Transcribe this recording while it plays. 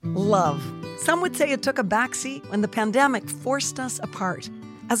Love. Some would say it took a backseat when the pandemic forced us apart.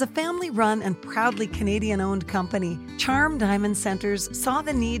 As a family-run and proudly Canadian-owned company, Charm Diamond Centers saw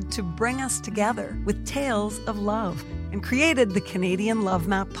the need to bring us together with tales of love and created the Canadian Love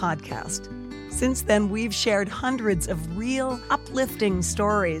Map podcast. Since then, we've shared hundreds of real, uplifting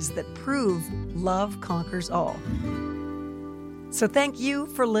stories that prove love conquers all. So thank you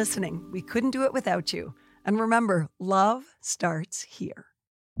for listening. We couldn't do it without you. And remember, love starts here.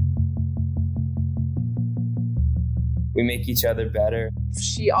 We make each other better.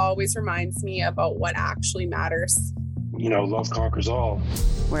 She always reminds me about what actually matters. You know, love conquers all.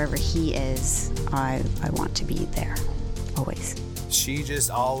 Wherever he is, I want to be there, always. She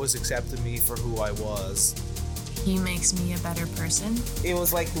just always accepted me for who I was. He makes me a better person. It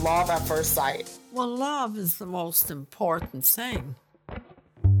was like love at first sight. Well, love is the most important thing.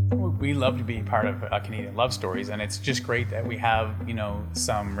 We love to be part of Canadian Love Stories, and it's just great that we have,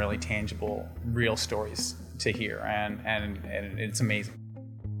 some really tangible, real stories to hear, and it's amazing.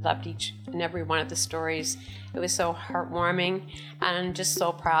 Loved each and every one of the stories. It was so heartwarming, and I'm just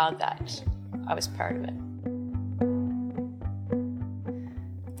so proud that I was part of it.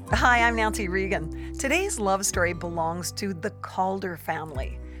 Hi, I'm Nancy Regan. Today's love story belongs to the Calder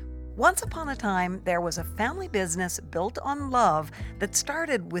family. Once upon a time, there was a family business built on love that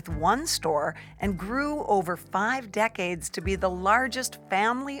started with one store and grew over 5 decades to be the largest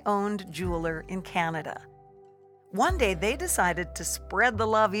family-owned jeweler in Canada. One day, they decided to spread the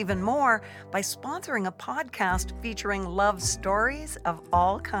love even more by sponsoring a podcast featuring love stories of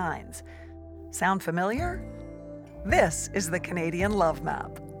all kinds. Sound familiar? This is the Canadian Love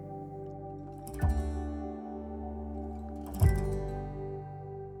Map.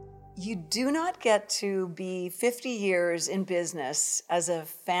 You do not get to be 50 years in business as a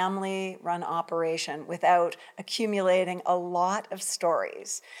family-run operation without accumulating a lot of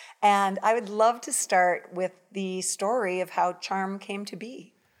stories. And I would love to start with the story of how Charm came to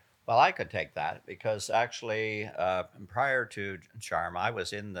be. Well, I could take that because actually, prior to Charm, I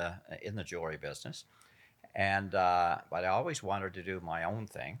was in the jewelry business, and but I always wanted to do my own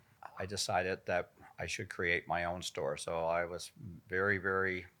thing. I decided that I should create my own store, so I was very,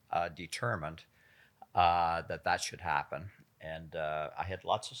 very determined that should happen, and I had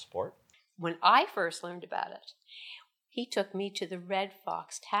lots of support. When I first learned about it, he took me to the Red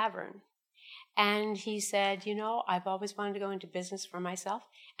Fox Tavern, and he said, I've always wanted to go into business for myself,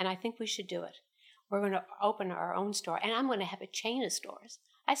 and I think we should do it. We're going to open our own store, and I'm going to have a chain of stores.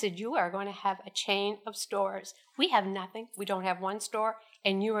 I said, you are going to have a chain of stores. We have nothing. We don't have one store,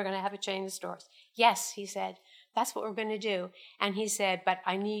 and you are going to have a chain of stores. Yes, he said, that's what we're going to do. And he said, but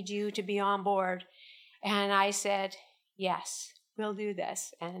I need you to be on board. And I said, yes, we'll do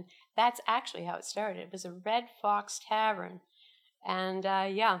this. And that's actually how it started. It was a Red Fox Tavern. And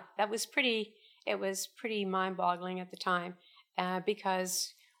it was pretty mind-boggling at the time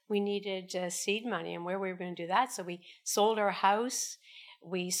because we needed seed money and where we were going to do that. So we sold our house,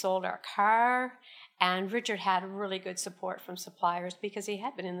 we sold our car, and Richard had really good support from suppliers because he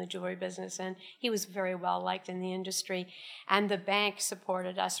had been in the jewelry business and he was very well liked in the industry. And the bank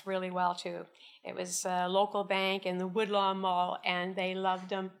supported us really well too. It was a local bank in the Woodlawn Mall and they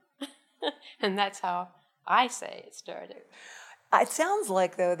loved him. And that's how I say it started. It sounds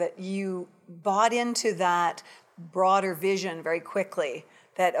like, though, that you bought into that broader vision very quickly,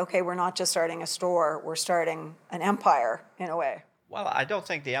 that, okay, we're not just starting a store, we're starting an empire in a way. Well, I don't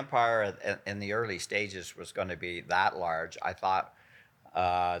think the empire in the early stages was going to be that large. I thought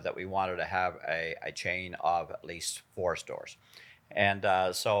that we wanted to have a chain of at least 4 stores. And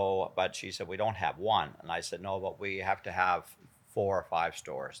but she said, we don't have one. And I said, no, but we have to have 4 or 5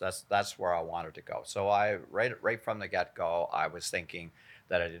 stores. That's where I wanted to go. So right from the get-go, I was thinking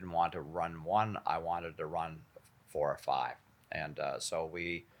that I didn't want to run one. I wanted to run 4 or 5. And so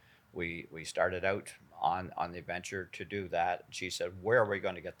we started out on the venture to do that. She said, where are we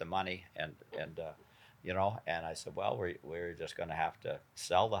going to get the money? And I said, well, we're just going to have to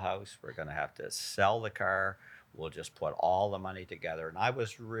sell the house. We're going to have to sell the car. We'll just put all the money together. And I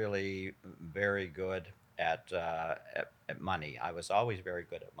was really very good at money. I was always very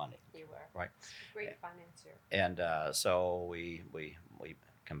good at money. You were. Right. Great financier. And so we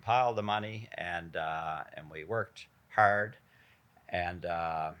compiled the money and we worked hard and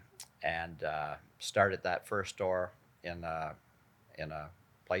started that first store in a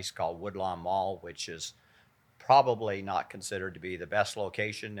place called Woodlawn Mall, which is probably not considered to be the best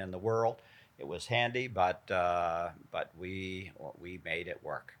location in the world. It was handy, but we made it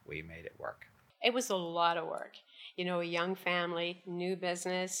work. We made it work. It was a lot of work. A young family, new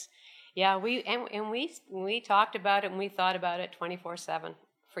business. Yeah, we talked about it and we thought about it 24/7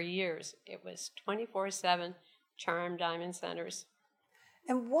 for years. It was 24/7 Charm Diamond Centers.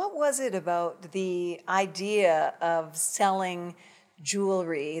 And what was it about the idea of selling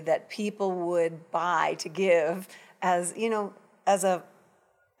jewelry that people would buy to give as, as an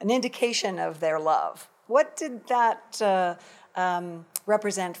indication of their love? What did that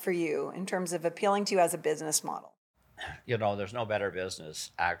represent for you in terms of appealing to you as a business model? There's no better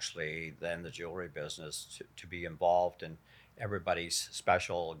business actually than the jewelry business to be involved in everybody's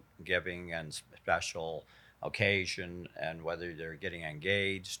special giving and special occasion, and whether they're getting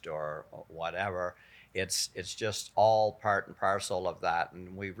engaged or whatever. It's just all part and parcel of that,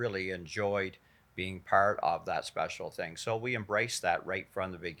 and we really enjoyed being part of that special thing. So we embraced that right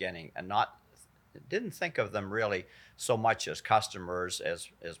from the beginning, and didn't think of them really so much as customers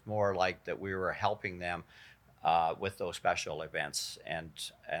as more like that we were helping them with those special events.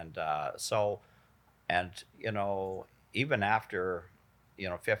 Even after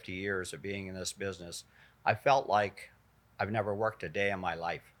 50 years of being in this business, I felt like I've never worked a day in my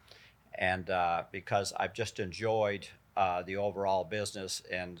life, and because I've just enjoyed the overall business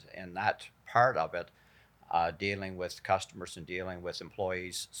and that part of it, dealing with customers and dealing with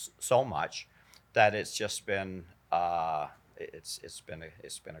employees so much that it's just been it's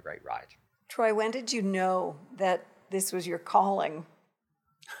been a great ride. Troy, when did you know that this was your calling?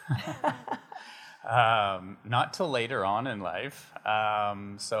 Not till later on in life.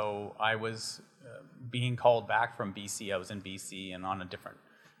 So I was being called back from BC. I was in BC and on a different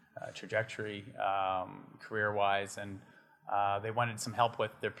trajectory career-wise, and they wanted some help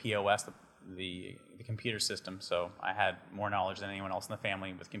with their POS, the computer system. So I had more knowledge than anyone else in the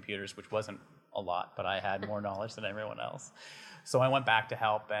family with computers, which wasn't a lot, but I had more knowledge than everyone else. So I went back to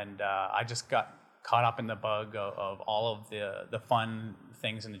help, and I just got caught up in the bug of all of the fun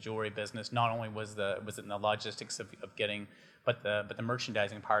things in the jewelry business. Not only was it in the logistics of getting, but the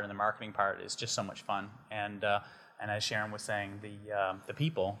merchandising part and the marketing part is just so much fun. And as Sharon was saying, the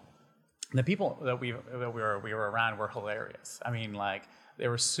people that we were around were hilarious. I mean, like, they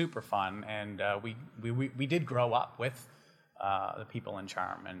were super fun, and we did grow up with the people in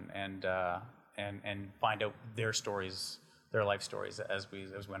Charm and find out their stories, their life stories as we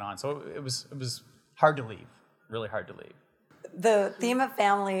went on. So it was hard to leave, really hard to leave. The theme of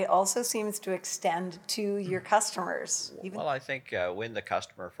family also seems to extend to your customers. Well, I think win the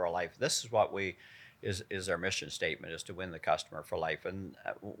customer for life. This is what is our mission statement, is to win the customer for life. And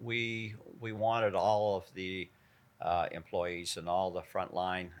we wanted all of the employees and all the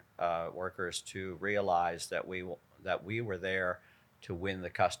frontline workers to realize that we were there to win the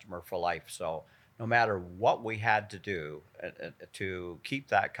customer for life. So no matter what we had to do to keep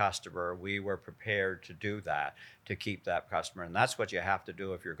that customer, we were prepared to do that, to keep that customer. And that's what you have to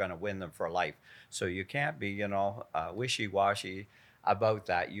do if you're going to win them for life. So you can't be, wishy-washy about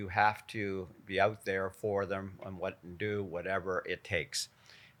that. You have to be out there for them and do whatever it takes.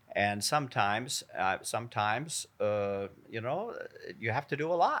 And sometimes, you have to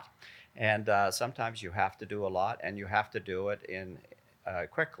do a lot. And sometimes you have to do a lot, and you have to do it in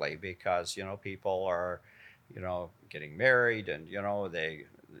quickly, because people are getting married, and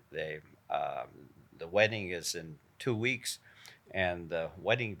the wedding is in 2 weeks, and the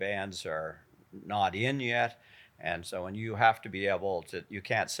wedding bands are not in yet. And so when you have to be able to, you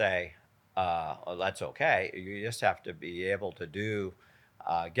can't say, oh, that's okay. You just have to be able to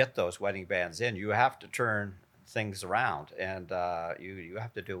get those wedding bands in. You have to turn things around, and you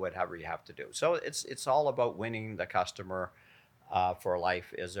have to do whatever you have to do. So it's all about winning the customer for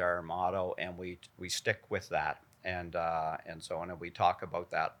life is our motto, and we stick with that, and so on, and we talk about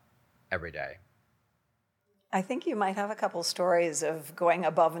that every day. I think you might have a couple stories of going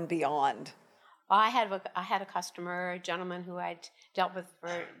above and beyond. I had a customer, a gentleman who I'd dealt with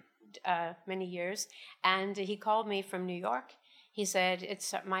for many years, and he called me from New York. He said,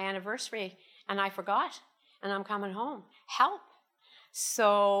 "It's my anniversary, and I forgot, and I'm coming home. Help."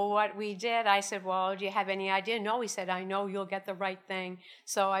 So what we did, I said, "Well, do you have any idea?" "No," he said, "I know you'll get the right thing."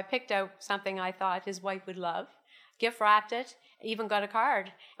 So I picked out something I thought his wife would love, gift wrapped it, even got a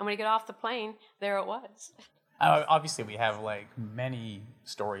card. And when he got off the plane, there it was. Obviously, we have many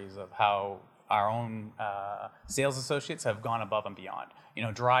stories of how our own sales associates have gone above and beyond.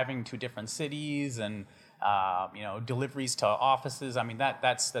 Driving to different cities and deliveries to offices. I mean,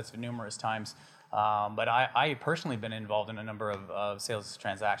 that's numerous times. But I personally been involved in a number of sales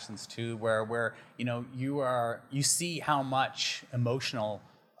transactions too, where you see how much emotional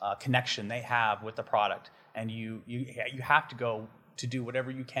connection they have with the product, and you have to go to do whatever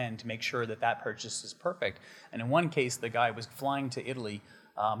you can to make sure that purchase is perfect. And in one case, the guy was flying to Italy.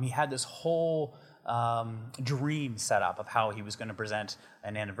 He had this whole dream set up of how he was going to present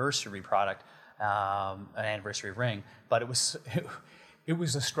an anniversary product, an anniversary ring. But it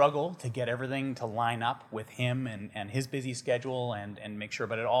was a struggle to get everything to line up with him and his busy schedule and make sure,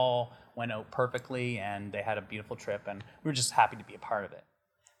 but it all went out perfectly, and they had a beautiful trip, and we were just happy to be a part of it.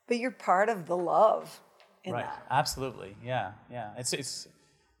 But you're part of the love in Right, that. absolutely, yeah. It's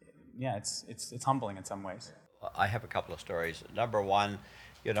humbling in some ways. I have a couple of stories. Number one,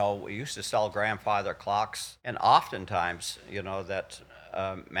 we used to sell grandfather clocks, and oftentimes, that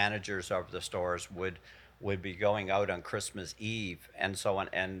managers of the stores would be going out on Christmas Eve and so on,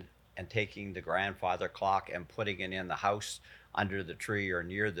 and taking the grandfather clock and putting it in the house under the tree or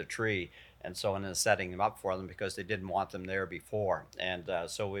near the tree, and so on, and setting them up for them because they didn't want them there before. And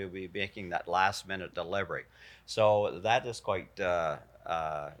so we would be making that last minute delivery. So that is quite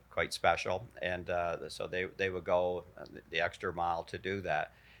special, and so they would go the extra mile to do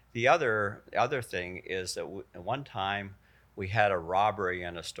that. The other thing is that at one time we had a robbery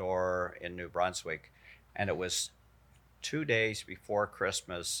in a store in New Brunswick, and it was 2 days before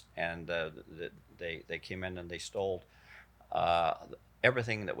Christmas, and they came in and they stole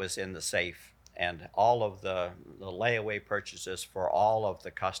everything that was in the safe and all of the layaway purchases for all of the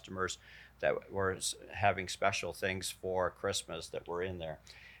customers that were having special things for Christmas that were in there.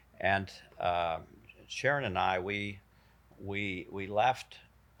 And Sharon and I, we left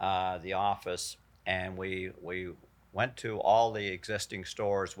the office, and we went to all the existing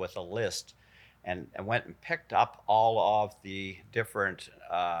stores with a list and went and picked up all of the different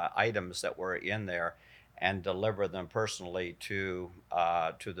items that were in there and delivered them personally to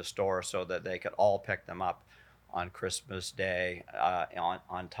the store so that they could all pick them up on Christmas Day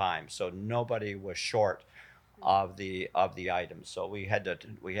on time. So nobody was short of the items. So we had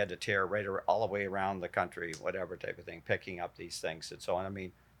to tear all the way around the country, whatever type of thing, picking up these things and so on. I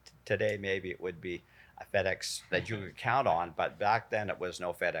mean, today maybe it would be a FedEx that you could count on, but back then it was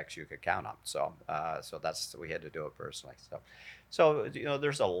no FedEx you could count on. So we had to do it personally. So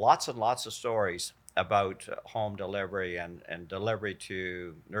there's lots and lots of stories about home delivery and delivery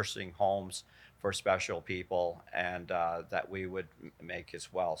to nursing homes for special people, and that we would make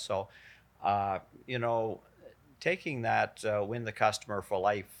as well. So, taking that win the customer for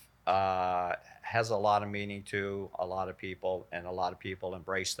life has a lot of meaning to a lot of people, and a lot of people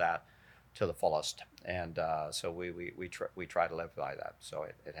embrace that to the fullest. And so we try to live by that. So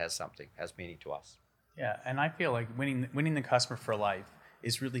it has meaning to us. Yeah, and I feel like winning the customer for life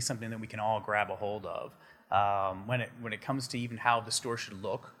is really something that we can all grab a hold of. When it comes to even how the store should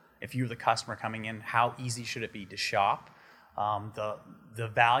look, if you're the customer coming in, how easy should it be to shop? The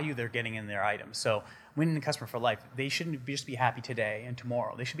value they're getting in their items. So winning the customer for life, they shouldn't just be happy today and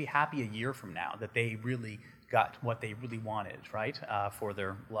tomorrow. They should be happy a year from now that they really got what they really wanted, right, for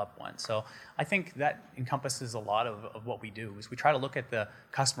their loved one. So I think that encompasses a lot of what we do, is we try to look at the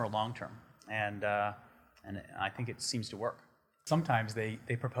customer long term, and I think it seems to work. Sometimes they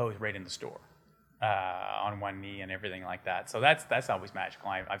propose right in the store, on one knee and everything like that. So that's always magical.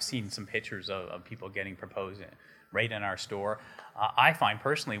 I've seen some pictures of people getting proposed right in our store. I find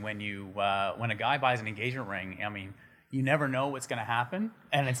personally when a guy buys an engagement ring, I mean, you never know what's going to happen,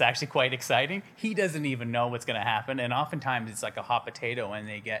 and it's actually quite exciting. He doesn't even know what's going to happen, and oftentimes it's like a hot potato, and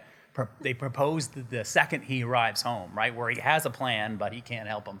they propose the second he arrives home, right, where he has a plan, but he can't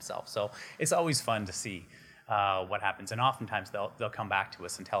help himself. So it's always fun to see what happens, and oftentimes they'll come back to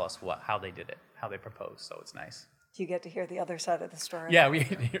us and tell us how they did it, how they proposed. So it's nice. You get to hear the other side of the story. Yeah, we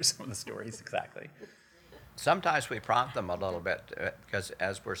get to hear some of the stories, exactly. Sometimes we prompt them a little bit, because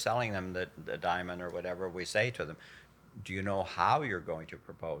as we're selling them the diamond or whatever, we say to them, do you know how you're going to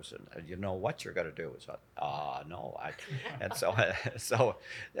propose? And you know what you're going to do? So, no. And so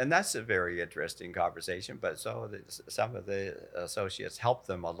that's a very interesting conversation. But some of the associates help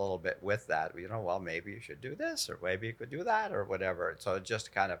them a little bit with that. Well, maybe you should do this, or maybe you could do that, or whatever. So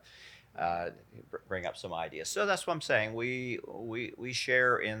just kind of bring up some ideas. So that's what I'm saying. We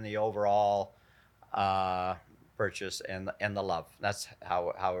share in the overall purchase and the love. That's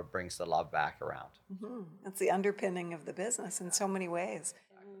how it brings the love back around. Mm-hmm. That's the underpinning of the business in so many ways.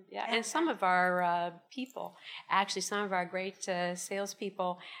 Yeah, and some of our people, actually some of our great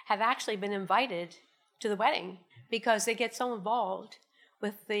salespeople have actually been invited to the wedding because they get so involved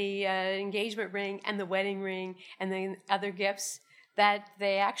with the engagement ring and the wedding ring and the other gifts that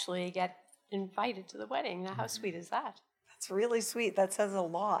they actually get invited to the wedding. Now, how sweet is that? That's really sweet. That says a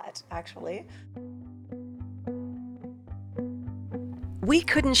lot, actually. We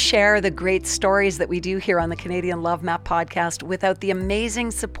couldn't share the great stories that we do here on the Canadian Love Map podcast without the amazing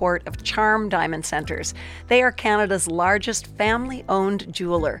support of Charm Diamond Centres. They are Canada's largest family-owned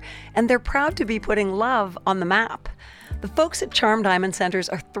jeweler, and they're proud to be putting love on the map. The folks at Charm Diamond Centres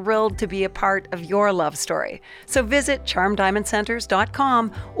are thrilled to be a part of your love story. So visit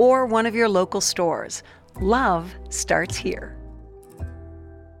charmdiamondcenters.com or one of your local stores. Love starts here.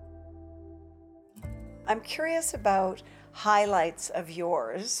 I'm curious about highlights of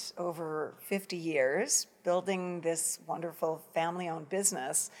yours over 50 years building this wonderful family-owned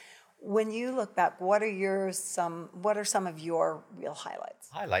business. When you look back, what are some of your real highlights?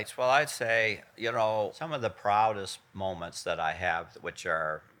 Highlights? Well, I'd say, some of the proudest moments that I have, which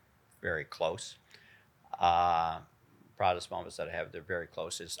are very close, they're very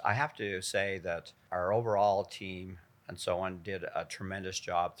close, is I have to say that our overall team and so on did a tremendous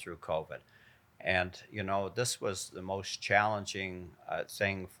job through COVID. And, this was the most challenging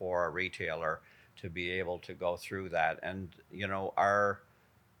thing for a retailer to be able to go through that. And,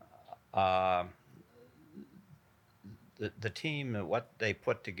 the team, what they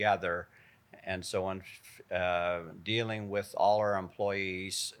put together and so on, dealing with all our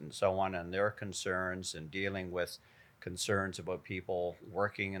employees and so on and their concerns, and dealing with concerns about people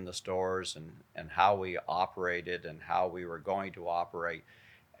working in the stores and how we operated and how we were going to operate.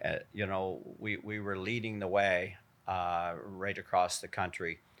 We were leading the way right across the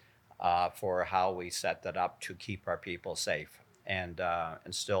country for how we set that up to keep our people safe and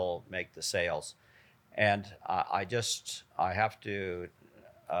still make the sales. And I have to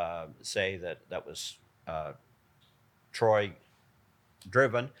say that was Troy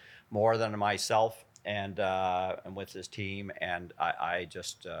driven more than myself, and with his team, and I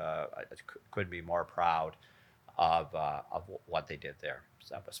couldn't be more proud of what they did there.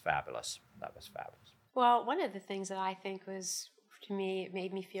 So that was fabulous. Well, one of the things that I think was, to me, it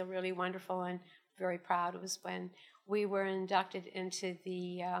made me feel really wonderful and very proud was when we were inducted into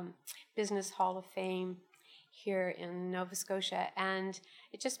the Business Hall of Fame here in Nova Scotia, and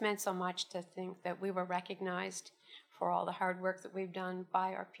it just meant so much to think that we were recognized for all the hard work that we've done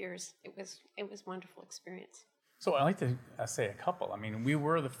by our peers. It was a wonderful experience. So I'd like to say a couple. I mean, we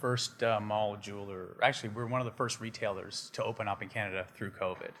were the first mall jeweler. Actually, we were one of the first retailers to open up in Canada through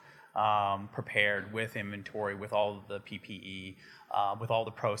COVID, prepared with inventory, with all of the PPE, with all the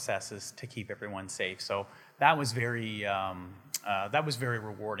processes to keep everyone safe. So that was very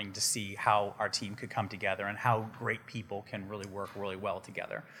rewarding to see how our team could come together and how great people can really work really well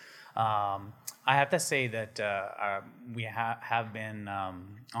together. I have to say that we have been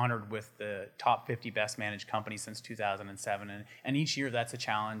honored with the top 50 best managed companies since 2007, and each year that's a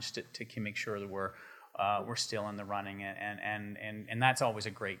challenge to make sure that we're still in the running, and that's always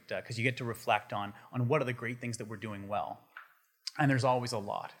a great, because you get to reflect on what are the great things that we're doing well. And there's always a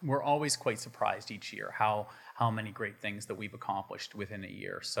lot. We're always quite surprised each year how many great things that we've accomplished within a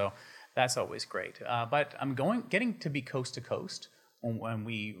year. So that's always great. But I'm getting to be coast to coast. When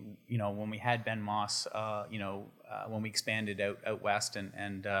we had Ben Moss, when we expanded out west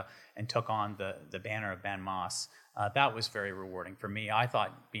and took on the banner of Ben Moss, that was very rewarding for me. I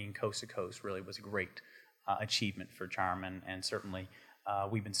thought being coast to coast really was a great achievement for Charm, and certainly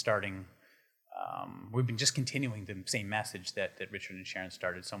we've been just continuing the same message that Richard and Sharon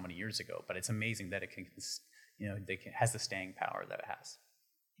started so many years ago. But it's amazing that it has the staying power that it has.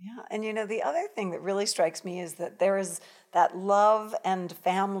 Yeah, and the other thing that really strikes me is that there is that love and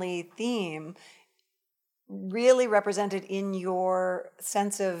family theme really represented in your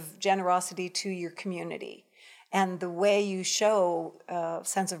sense of generosity to your community and the way you show a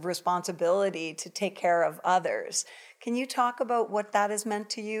sense of responsibility to take care of others. Can you talk about what that has meant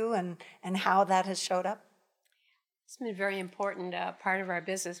to you and how that has showed up? It's been a very important part of our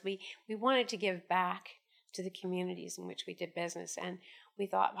business. We wanted to give back to the communities in which we did business, and we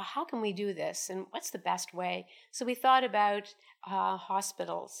thought, well, how can we do this, and what's the best way? So we thought about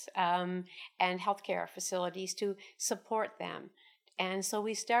hospitals and healthcare facilities to support them, and so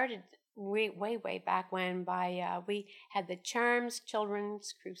we started way back when we had the Charms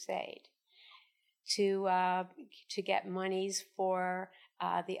Children's Crusade to get monies for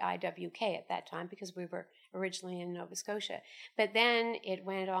the IWK at that time, because we were originally in Nova Scotia. But then it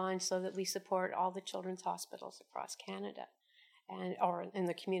went on so that we support all the children's hospitals across Canada, or in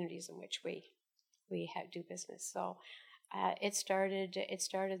the communities in which we do business. So it started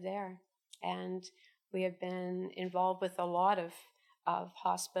there, and we have been involved with a lot of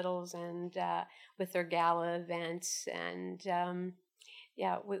hospitals and with their gala events, and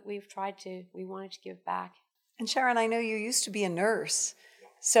we wanted to give back. And Sharon, I know you used to be a nurse.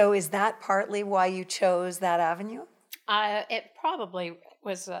 So is that partly why you chose that avenue? It probably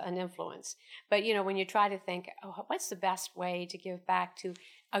was an influence. But, when you try to think, what's the best way to give back to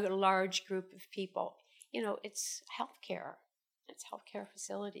a large group of people? It's healthcare. It's healthcare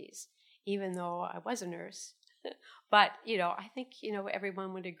facilities, even though I was a nurse. But, I think,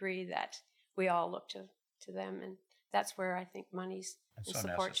 everyone would agree that we all look to them. And that's where I think money's and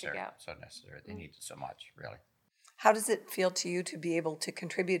support should go. So necessary. They need it so much, really. How does it feel to you to be able to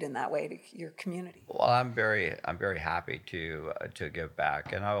contribute in that way to your community? Well, I'm very happy to give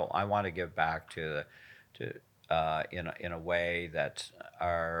back, and I want to give back in a way that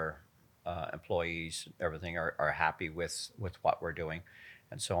our employees, everything, are happy with what we're doing,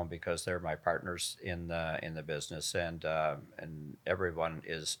 and so on, because they're my partners in the business, and everyone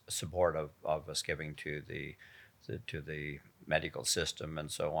is supportive of us giving to the medical system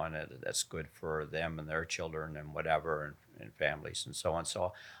and so on. That's good for them and their children and whatever, and families and so on.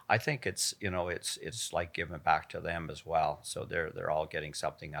 So I think it's like giving back to them as well. So they're all getting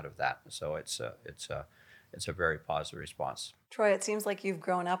something out of that. So it's a very positive response. Troy, it seems like you've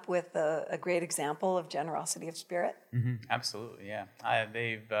grown up with a great example of generosity of spirit. Mm-hmm. Absolutely, yeah.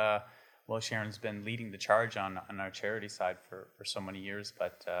 Sharon's been leading the charge on our charity side for so many years,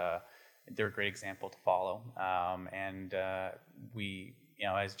 but they're a great example to follow. We,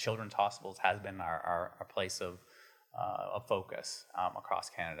 as Children's Hospitals has been our place of focus across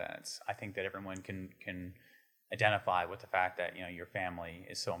Canada. I think that everyone can identify with the fact that, your family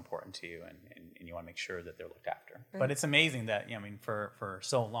is so important to you, and you want to make sure that they're looked after. Right. But it's amazing that, for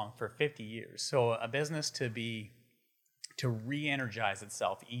so long, for 50 years, so a business to re-energize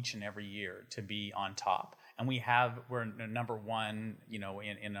itself each and every year, to be on top. And we're number one,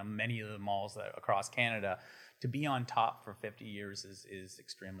 in many of the malls across Canada. To be on top for 50 years is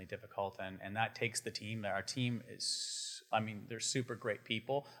extremely difficult, and that takes the team. Our team is, they're super great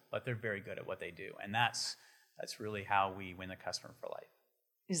people, but they're very good at what they do, and that's really how we win the customer for life.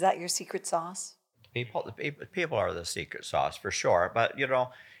 Is that your secret sauce? The people are the secret sauce for sure, but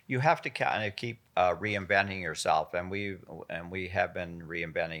you have to kind of keep reinventing yourself, and we have been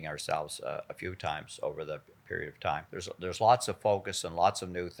reinventing ourselves a few times over the period of time. There's lots of focus and lots of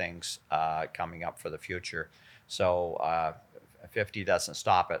new things coming up for the future. So 50 doesn't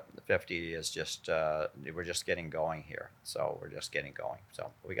stop it. 50 is just we're just getting going here. So we're just getting going.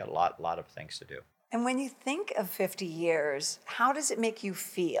 So we got a lot of things to do. And when you think of 50 years, how does it make you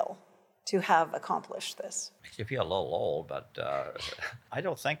feel to have accomplished this? Makes you feel a little old, but I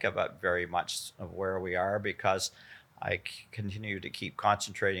don't think about very much of where we are, because I continue to keep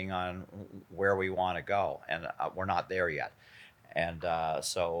concentrating on where we want to go, and we're not there yet. And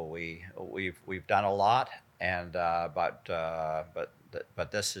so we've done a lot, and but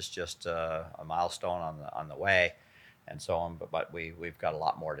this is just a milestone on the way, and so on. But we've got a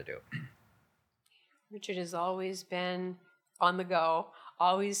lot more to do. Richard has always been on the go,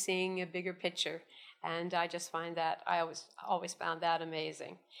 always seeing a bigger picture. And I just find that, I always found that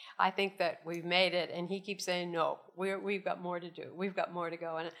amazing. I think that we've made it, and he keeps saying, no, we've got more to do. We've got more to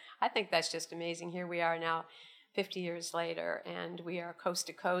go. And I think that's just amazing. Here we are now, 50 years later, and we are coast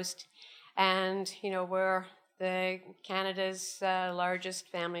to coast. And, we're Canada's largest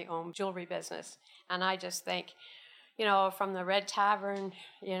family-owned jewelry business. And I just think, from the Red Tavern,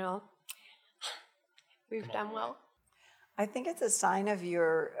 we've done well. I think it's a sign of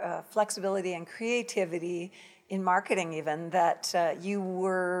your flexibility and creativity in marketing, even, that you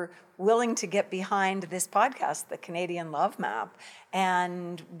were willing to get behind this podcast, the Canadian Love Map,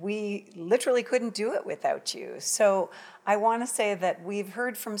 and we literally couldn't do it without you. So I want to say that we've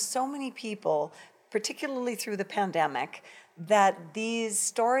heard from so many people, particularly through the pandemic, that these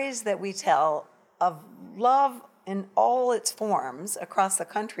stories that we tell of love in all its forms across the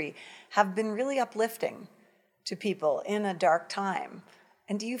country have been really uplifting to people in a dark time.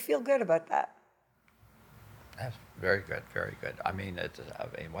 And do you feel good about that? That's very good, very good.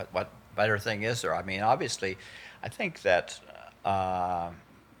 What better thing is there? Obviously, I think that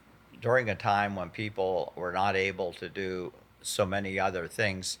during a time when people were not able to do so many other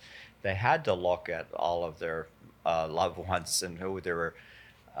things, they had to look at all of their loved ones and who they were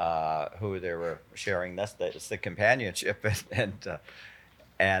sharing. It's the companionship, and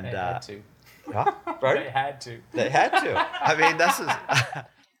they had to. Huh? Right? They had to. This is.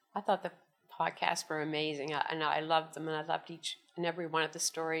 I thought the podcasts were amazing, and I loved them, and I loved each and every one of the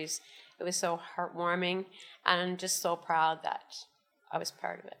stories. It was so heartwarming, and I'm just so proud that I was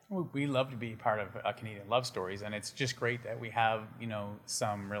part of it. We love to be part of Canadian Love Stories, and it's just great that we have,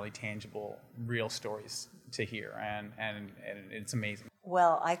 some really tangible, real stories to hear, and it's amazing.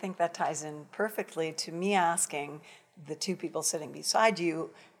 Well, I think that ties in perfectly to me asking the two people sitting beside you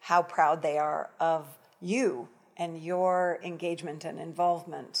how proud they are of you and your engagement and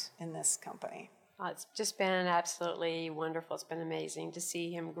involvement in this company? It's just been absolutely wonderful. It's been amazing to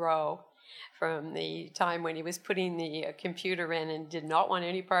see him grow from the time when he was putting the computer in and did not want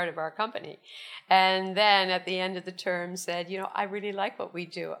any part of our company. And then at the end of the term said, I really like what we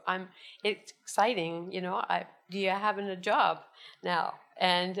do. It's exciting, do you have a job now?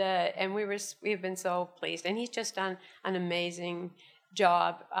 And we've been so pleased. And he's just done an amazing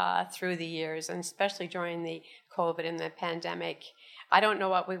job through the years, and especially during the COVID and the pandemic. I don't know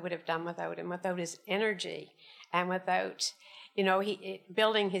what we would have done without him, without his energy, and without,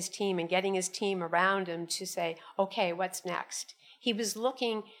 building his team and getting his team around him to say, okay, what's next? He was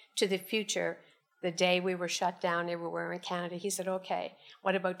looking to the future. The day we were shut down everywhere in Canada, he said, okay,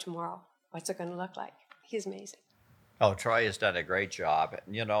 what about tomorrow? What's it going to look like? He's amazing. Oh, Troy has done a great job,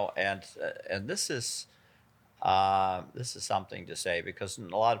 and this is something to say, because in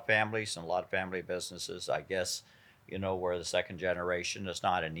a lot of families and a lot of family businesses, I guess, where the second generation is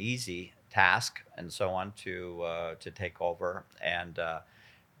not an easy task and so on to take over,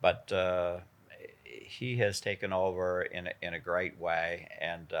 but he has taken over in a great way,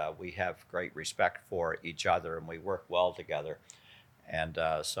 and we have great respect for each other, and we work well together. And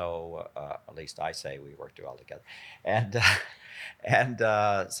so at least I say we work well together, and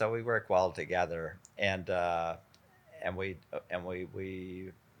so we work well together, and we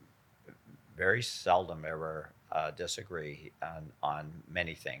very seldom ever disagree on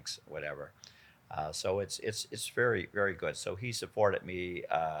many things, whatever. So it's very, very good. So he's afforded me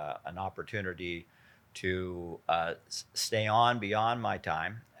an opportunity to stay on beyond my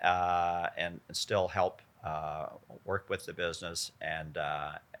time and still help work with the business and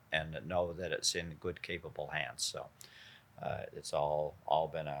know that it's in good, capable hands. So it's all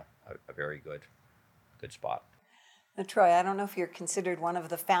been a very good spot. Now, Troy, I don't know if you're considered one of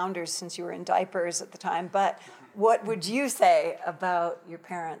the founders since you were in diapers at the time, but what would you say about your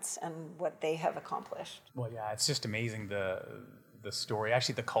parents and what they have accomplished? Well, yeah, it's just amazing the story,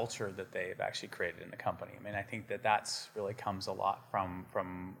 actually the culture that they've actually created in the company. I mean, I think that's really comes a lot from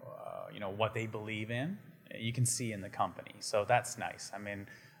what they believe in. You can see in the company, so that's nice. I mean,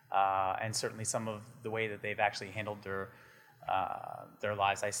 and certainly some of the way that they've actually handled their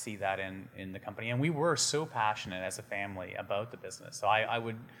lives, I see that in the company. And we were so passionate as a family about the business. So I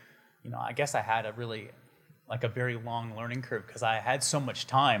would, I guess I had a very long learning curve because I had so much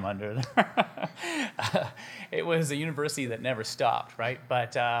time under there. It was a university that never stopped, right?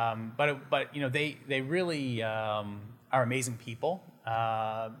 But they really are amazing people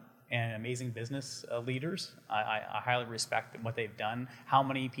and amazing business leaders. I highly respect what they've done. How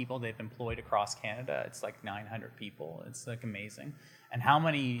many people they've employed across Canada? It's like 900 people. It's like amazing. And how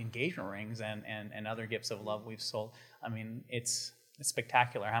many engagement rings and other gifts of love we've sold. I mean, it's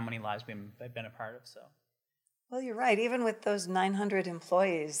spectacular how many lives they've been a part of. So. Well, you're right. Even with those 900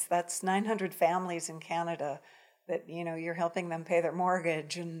 employees, that's 900 families in Canada that, you're helping them pay their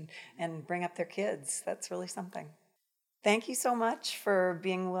mortgage and bring up their kids. That's really something. Thank you so much for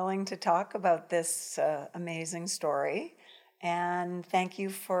being willing to talk about this amazing story. And thank you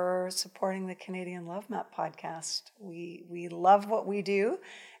for supporting the Canadian Love Map podcast. We love what we do,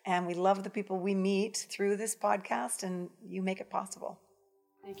 and we love the people we meet through this podcast, and you make it possible.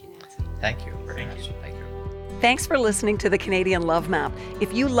 Thank you, Nancy. Thank you very much. Thank you. Thanks for listening to the Canadian Love Map.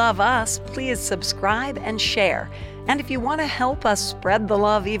 If you love us, please subscribe and share. And if you want to help us spread the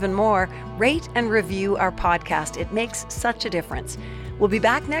love even more, rate and review our podcast. It makes such a difference. We'll be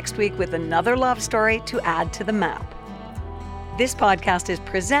back next week with another love story to add to the map. This podcast is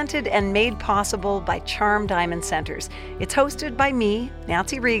presented and made possible by Charm Diamond Centers. It's hosted by me,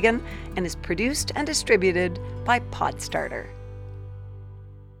 Nancy Regan, and is produced and distributed by Podstarter.